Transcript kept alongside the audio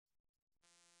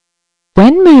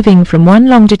When moving from one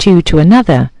longitude to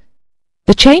another,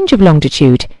 the change of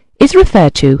longitude is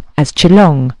referred to as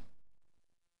Chilong.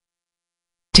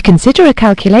 To consider a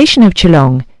calculation of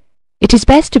Chilong, it is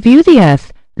best to view the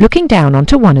Earth looking down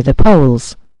onto one of the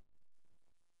poles.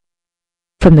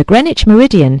 From the Greenwich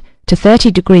meridian to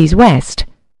 30 degrees west,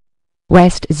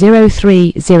 west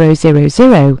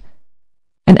 03000,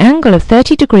 an angle of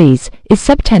 30 degrees is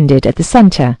subtended at the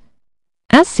centre,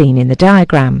 as seen in the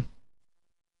diagram.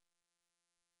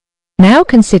 Now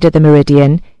consider the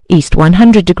meridian east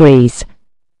 100 degrees,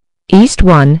 east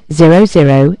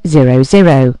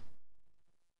 10000.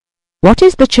 What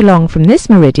is the Chilong from this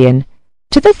meridian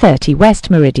to the 30 west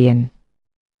meridian?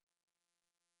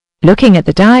 Looking at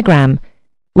the diagram,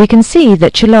 we can see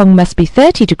that Chilong must be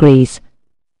 30 degrees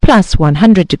plus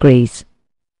 100 degrees.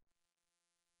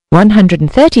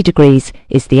 130 degrees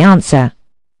is the answer.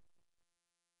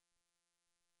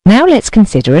 Now let's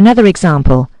consider another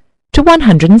example to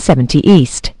 170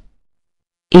 east,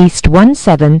 east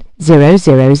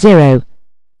 17000,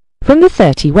 from the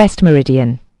 30 west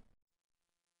meridian.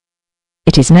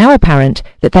 It is now apparent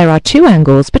that there are two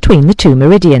angles between the two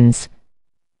meridians,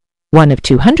 one of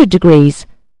 200 degrees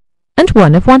and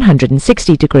one of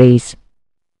 160 degrees.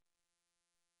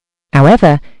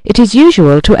 However, it is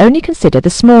usual to only consider the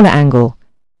smaller angle,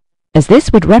 as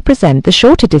this would represent the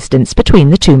shorter distance between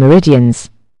the two meridians.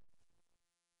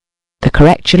 The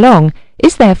correct Chilong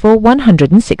is therefore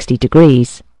 160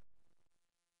 degrees.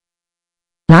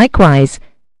 Likewise,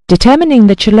 determining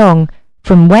the Chilong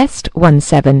from west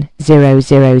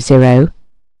 17000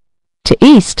 to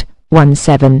east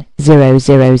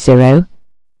 17000,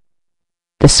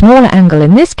 the smaller angle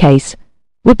in this case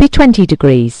would be 20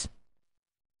 degrees.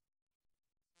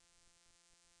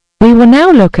 We will now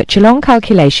look at Chilong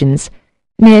calculations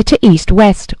near to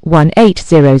east-west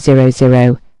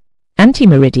 18000,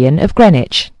 anti-meridian of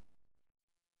Greenwich.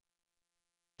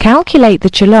 Calculate the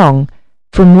Chilong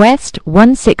from west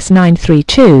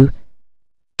 16932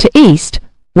 to east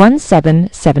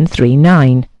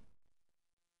 17739.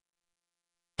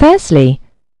 Firstly,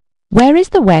 where is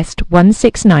the west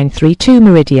 16932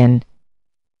 meridian?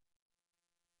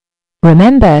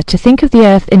 Remember to think of the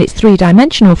Earth in its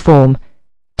three-dimensional form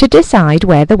to decide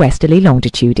where the westerly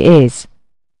longitude is.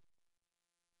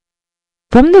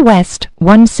 From the west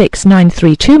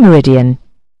 16932 meridian,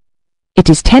 it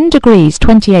is 10 degrees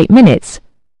 28 minutes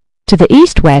to the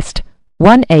east-west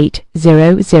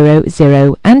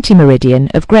 18000 anti-meridian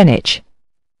of Greenwich.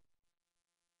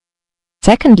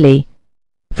 Secondly,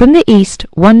 from the east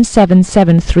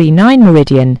 17739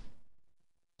 meridian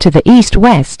to the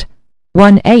east-west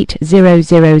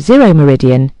 18000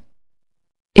 meridian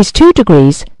is 2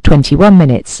 degrees 21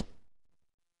 minutes.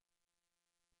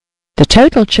 The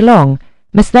total Chilong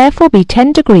must therefore be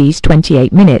 10 degrees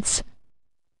 28 minutes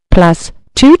plus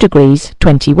 2 degrees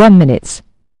 21 minutes,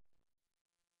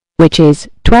 which is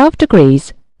 12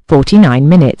 degrees 49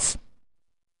 minutes.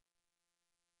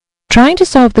 Trying to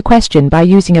solve the question by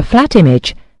using a flat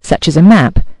image, such as a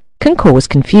map, can cause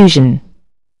confusion.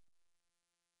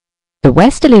 The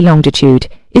westerly longitude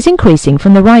is increasing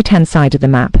from the right-hand side of the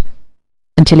map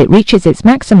until it reaches its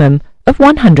maximum of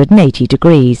 180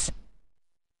 degrees.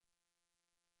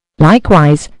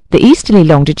 Likewise, the easterly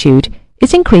longitude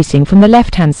is increasing from the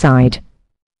left-hand side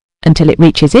until it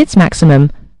reaches its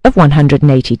maximum of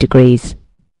 180 degrees.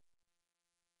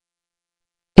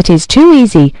 It is too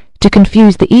easy to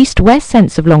confuse the east-west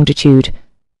sense of longitude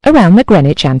around the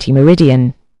Greenwich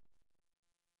anti-meridian.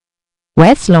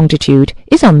 West longitude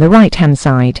is on the right-hand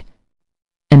side,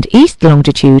 and east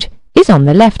longitude is on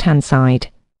the left-hand side.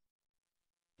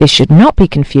 This should not be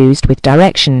confused with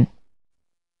direction.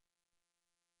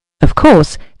 Of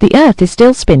course, the Earth is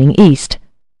still spinning east,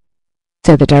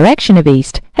 so the direction of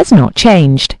east has not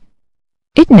changed.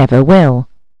 It never will.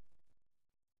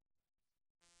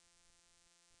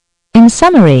 In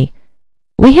summary,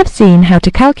 we have seen how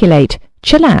to calculate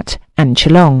Chilat and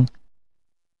Chilong.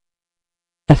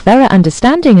 A thorough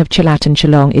understanding of Chilat and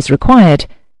Chilong is required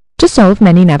to solve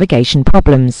many navigation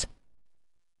problems.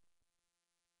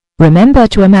 Remember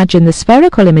to imagine the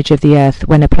spherical image of the Earth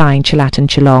when applying Chilat and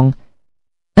Chilong,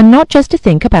 and not just to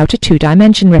think about a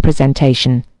two-dimension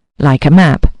representation, like a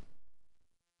map.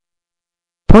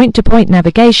 Point-to-point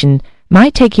navigation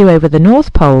might take you over the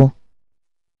North Pole,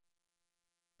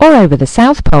 or over the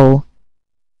South Pole,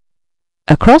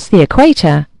 across the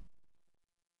equator,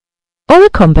 or a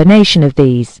combination of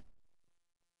these.